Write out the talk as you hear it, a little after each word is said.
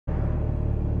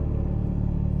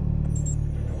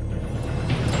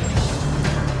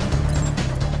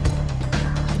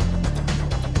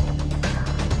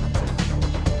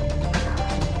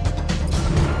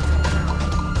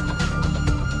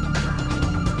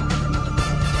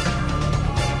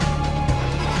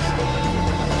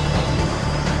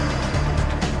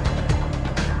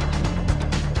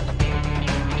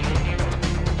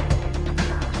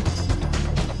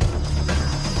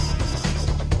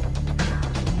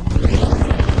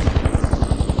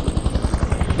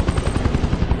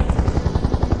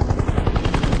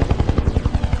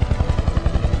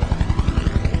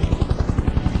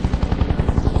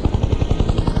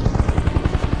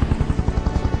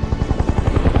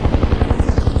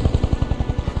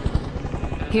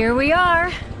Here we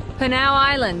are. Panau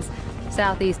Islands.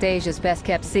 Southeast Asia's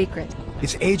best-kept secret.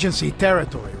 It's agency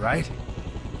territory, right?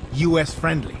 US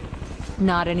friendly.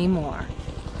 Not anymore.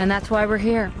 And that's why we're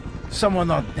here. Someone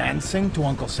not dancing to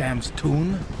Uncle Sam's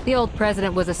tune? The old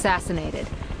president was assassinated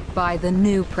by the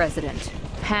new president,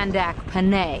 Pandak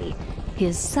Panay,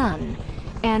 his son.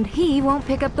 And he won't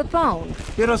pick up the phone.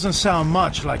 He doesn't sound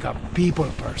much like a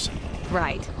people person.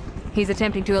 Right. He's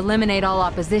attempting to eliminate all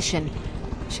opposition.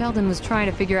 Sheldon was trying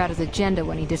to figure out his agenda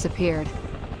when he disappeared.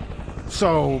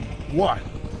 So, what?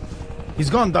 He's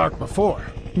gone dark before.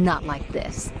 Not like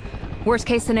this. Worst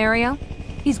case scenario,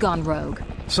 he's gone rogue.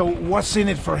 So what's in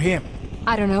it for him?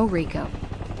 I don't know, Rico.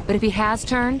 But if he has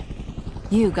turned,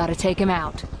 you gotta take him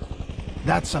out.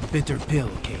 That's a bitter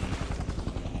pill, Kane.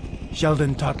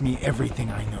 Sheldon taught me everything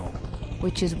I know.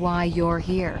 Which is why you're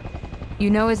here. You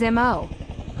know his M.O.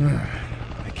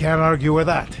 I can't argue with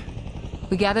that.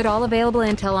 We gathered all available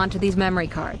intel onto these memory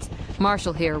cards.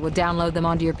 Marshall here will download them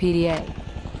onto your PDA.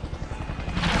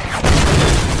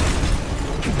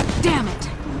 Damn it!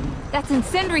 That's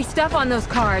incendiary stuff on those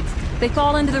cards. They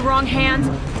fall into the wrong hands.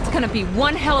 It's gonna be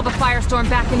one hell of a firestorm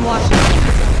back in Washington.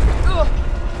 Ugh.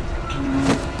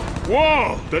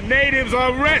 Whoa! The natives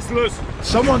are restless!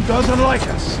 Someone doesn't like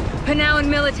us. Panau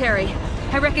military.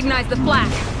 I recognize the flak.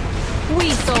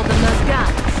 We sold them those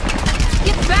guns.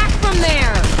 Get back from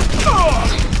there!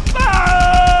 Oh,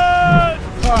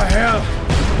 hell.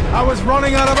 I was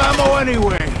running out of ammo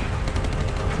anyway.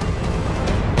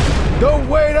 Don't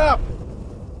wait up!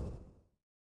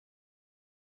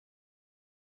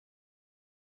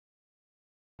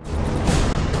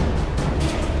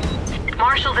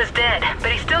 Marshall's is dead,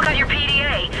 but he's still got your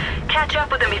PDA. Catch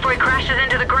up with him before he crashes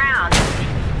into the ground.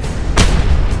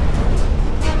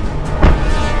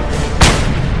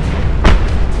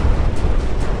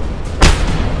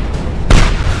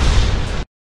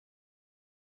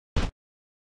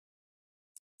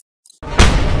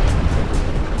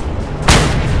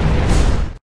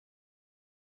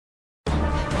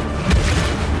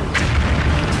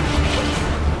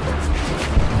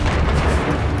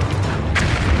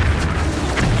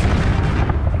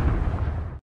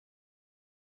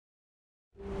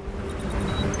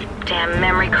 Damn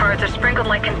memory cards are sprinkled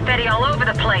like confetti all over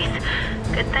the place.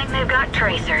 Good thing they've got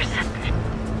tracers.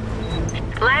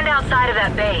 Land outside of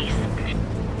that base.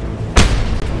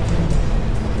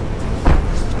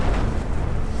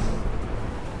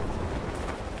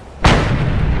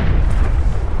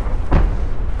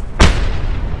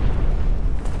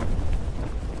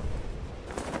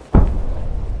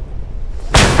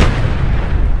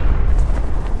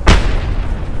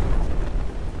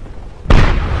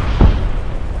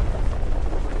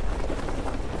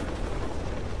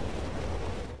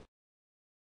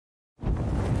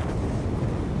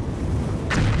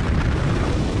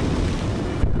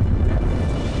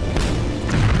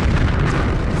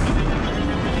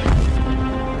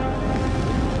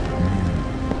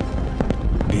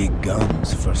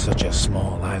 For such a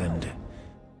small island.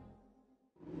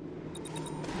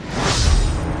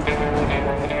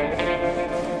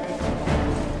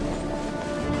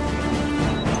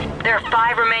 There are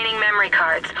 5 remaining memory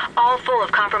cards, all full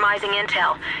of compromising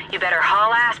intel. You better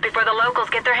haul ass before the locals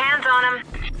get their hands on them.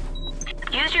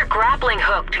 Use your grappling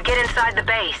hook to get inside the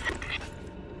base.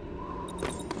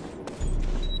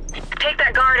 Take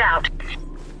that guard out.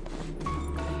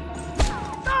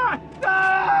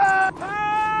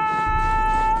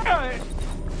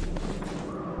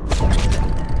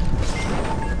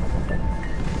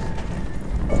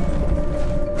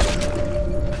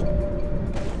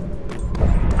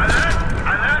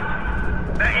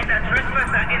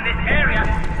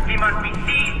 He must be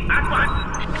seized at once.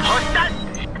 Hostile!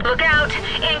 Look out!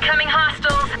 Incoming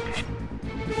hostiles!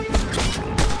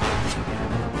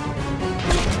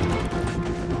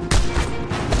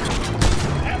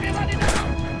 Everybody now!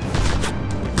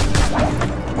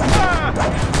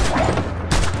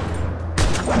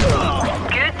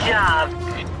 Good job.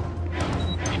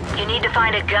 You need to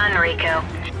find a gun, Rico.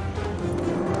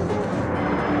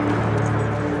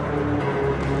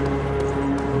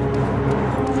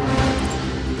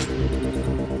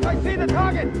 See the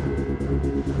target!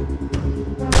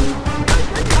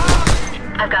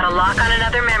 I've got a lock on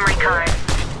another memory card.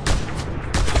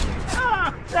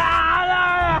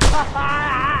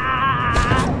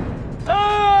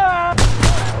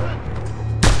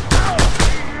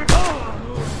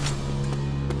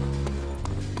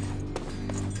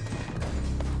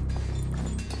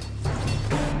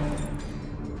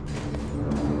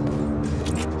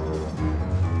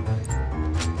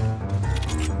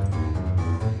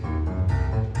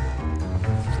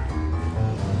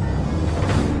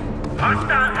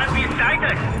 Hostiles have been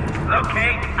sighted.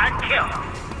 Locate and kill.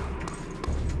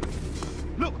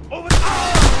 Look, over there!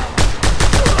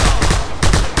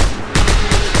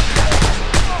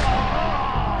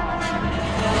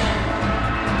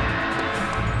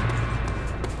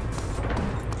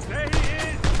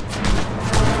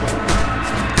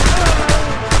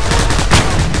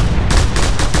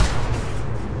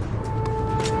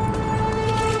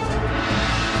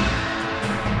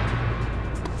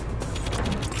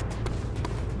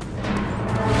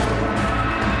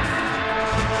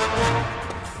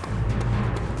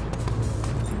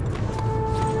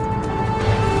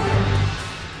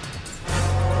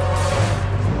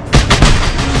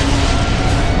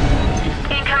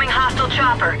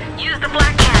 Chopper, use the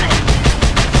black cannon.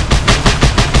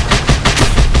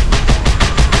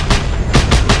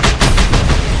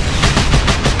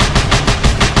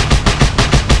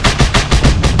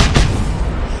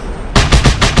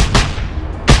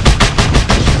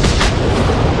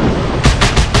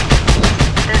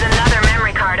 There's another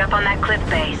memory card up on that cliff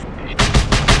base.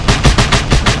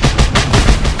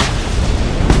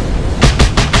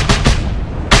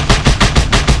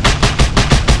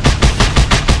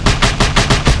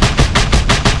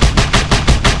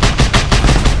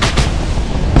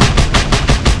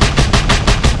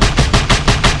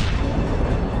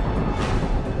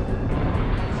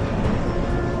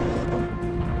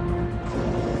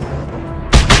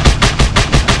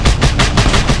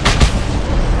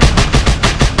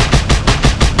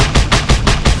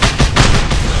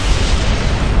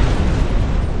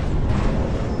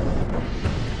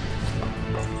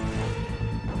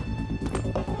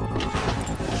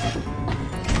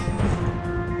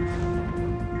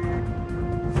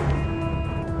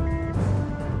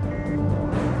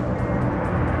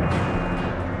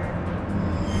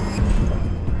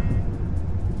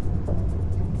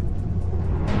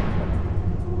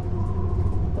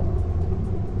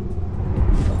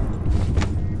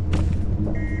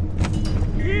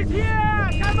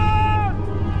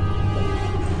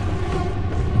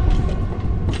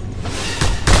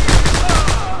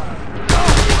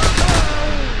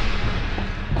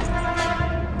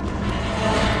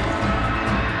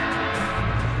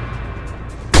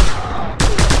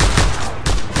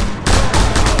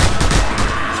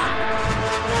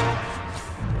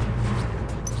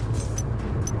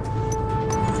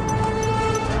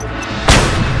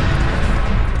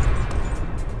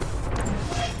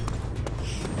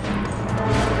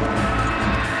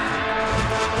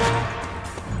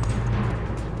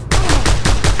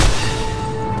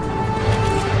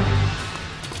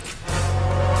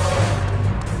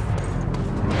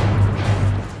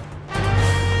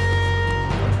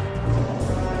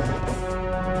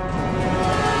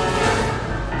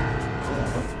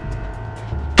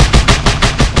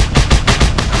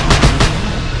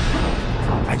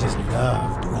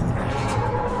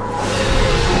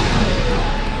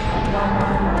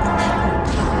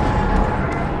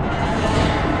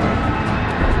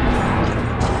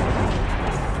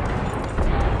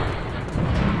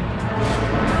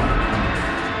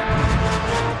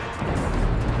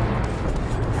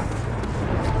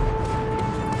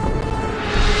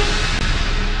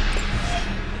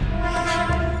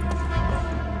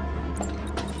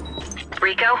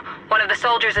 Rico, one of the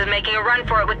soldiers is making a run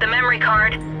for it with the memory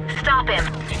card. Stop him.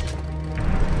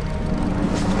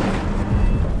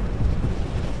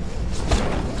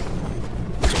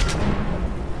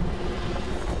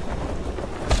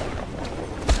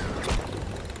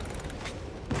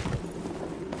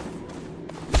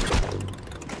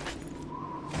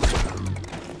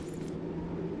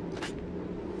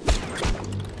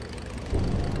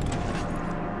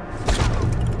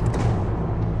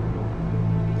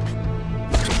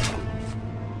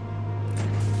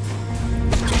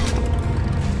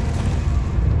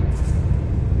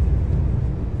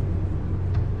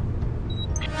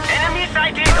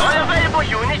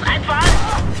 Units advance!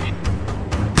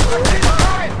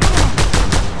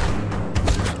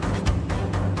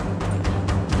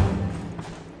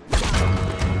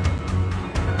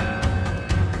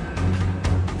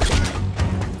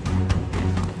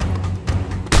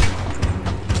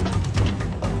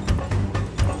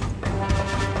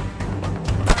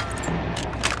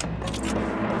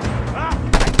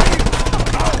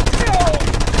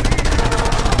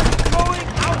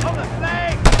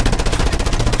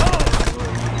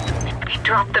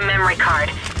 Drop the memory card.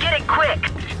 Get it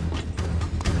quick!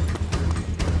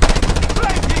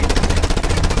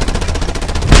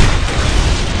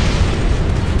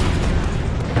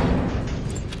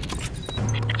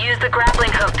 Use the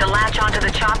grappling hook to latch onto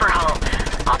the chopper hull.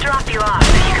 I'll drop you off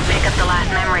so you can pick up the last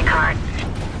memory card.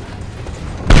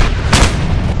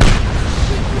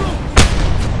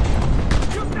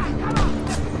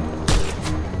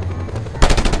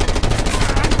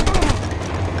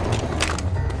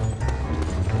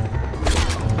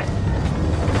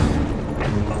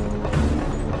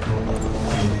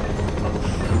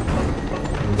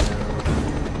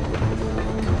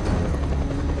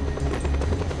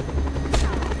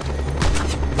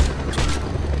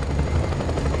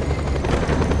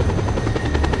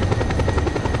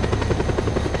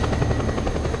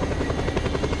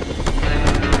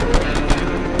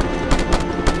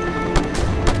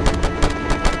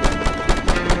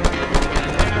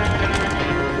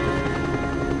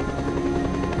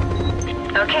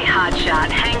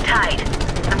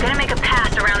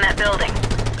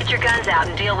 out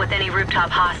and deal with any rooftop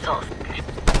hostiles.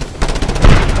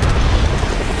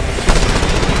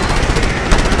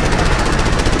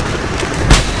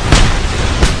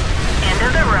 End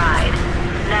of the ride.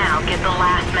 Now get the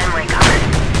last memory card.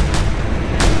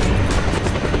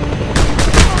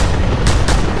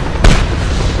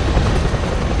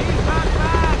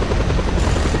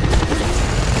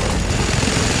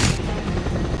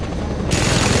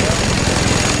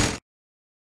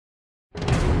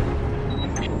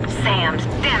 Sam's,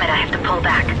 damn it, I have to pull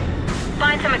back.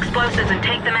 Find some explosives and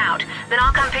take them out, then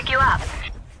I'll come pick you up.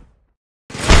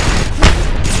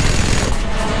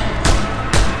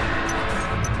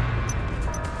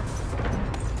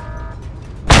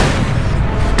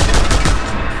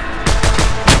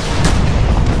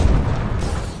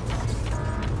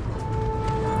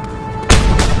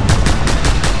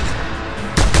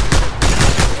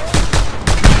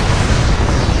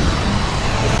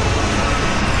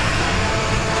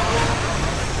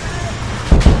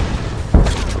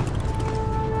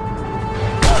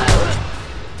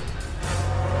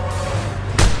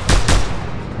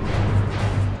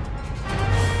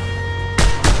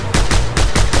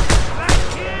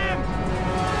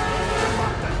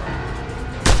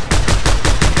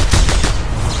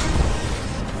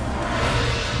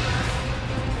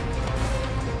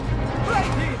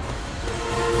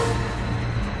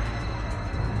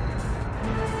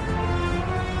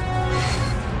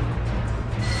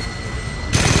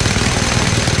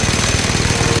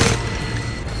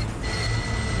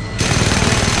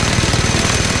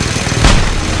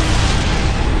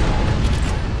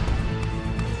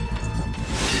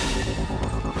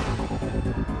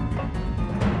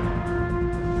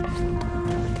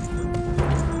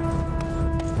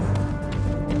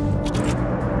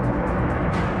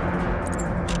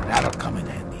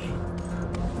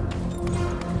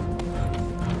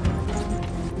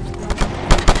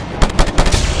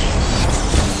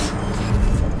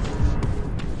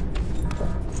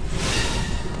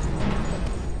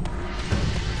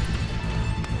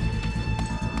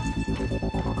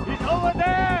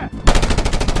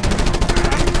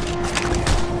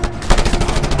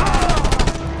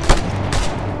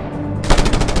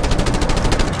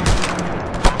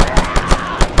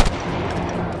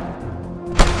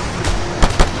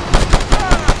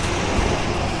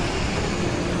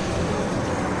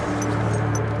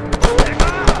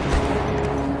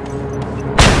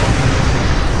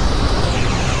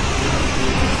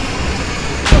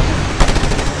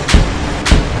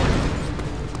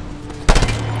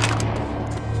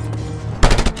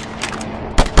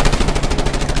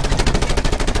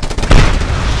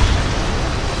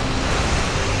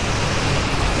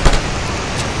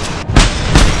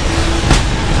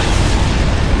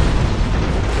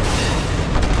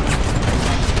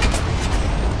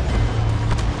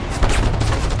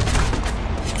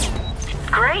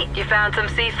 You found some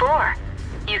C4.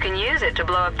 You can use it to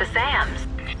blow up the SAMs.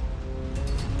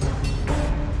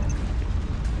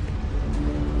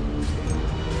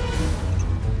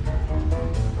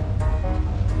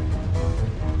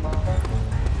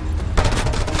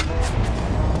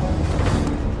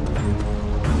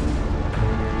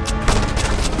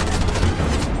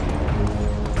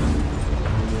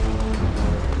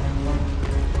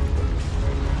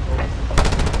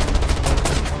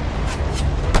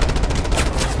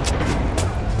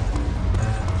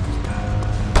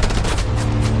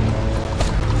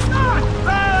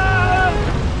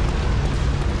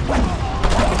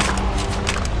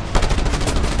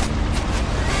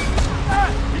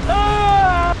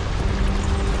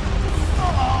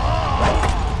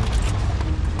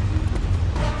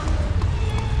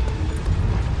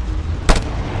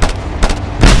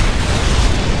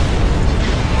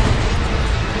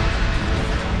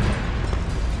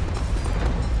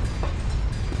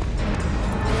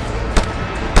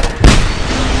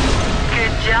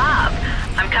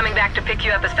 To pick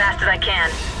you up as fast as I can.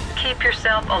 Keep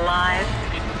yourself alive.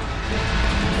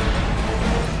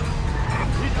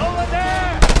 He's over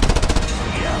there!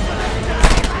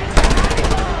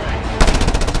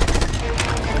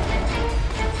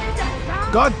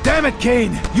 God damn it,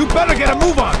 Kane! You better get a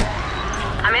move on!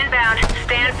 I'm inbound.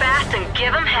 Stand fast and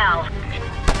give them hell.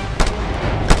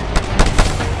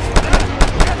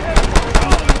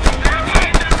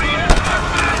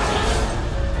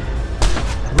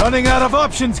 Running out of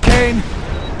options, Kane!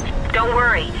 Don't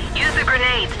worry. Use the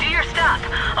grenades. Do your stuff.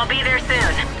 I'll be there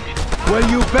soon. Well,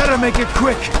 you better make it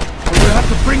quick, or you'll have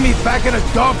to bring me back in a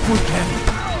dog food can.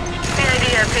 The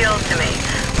idea appeals to me,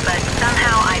 but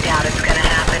somehow I doubt it's gonna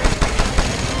happen.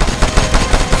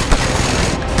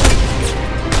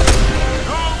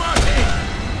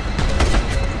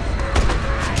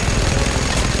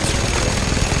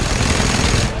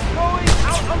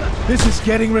 This is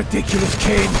getting ridiculous,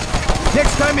 Kane.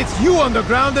 Next time it's you on the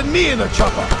ground and me in the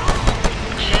chopper.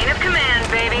 Chain of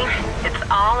command, baby. It's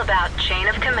all about chain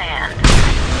of command.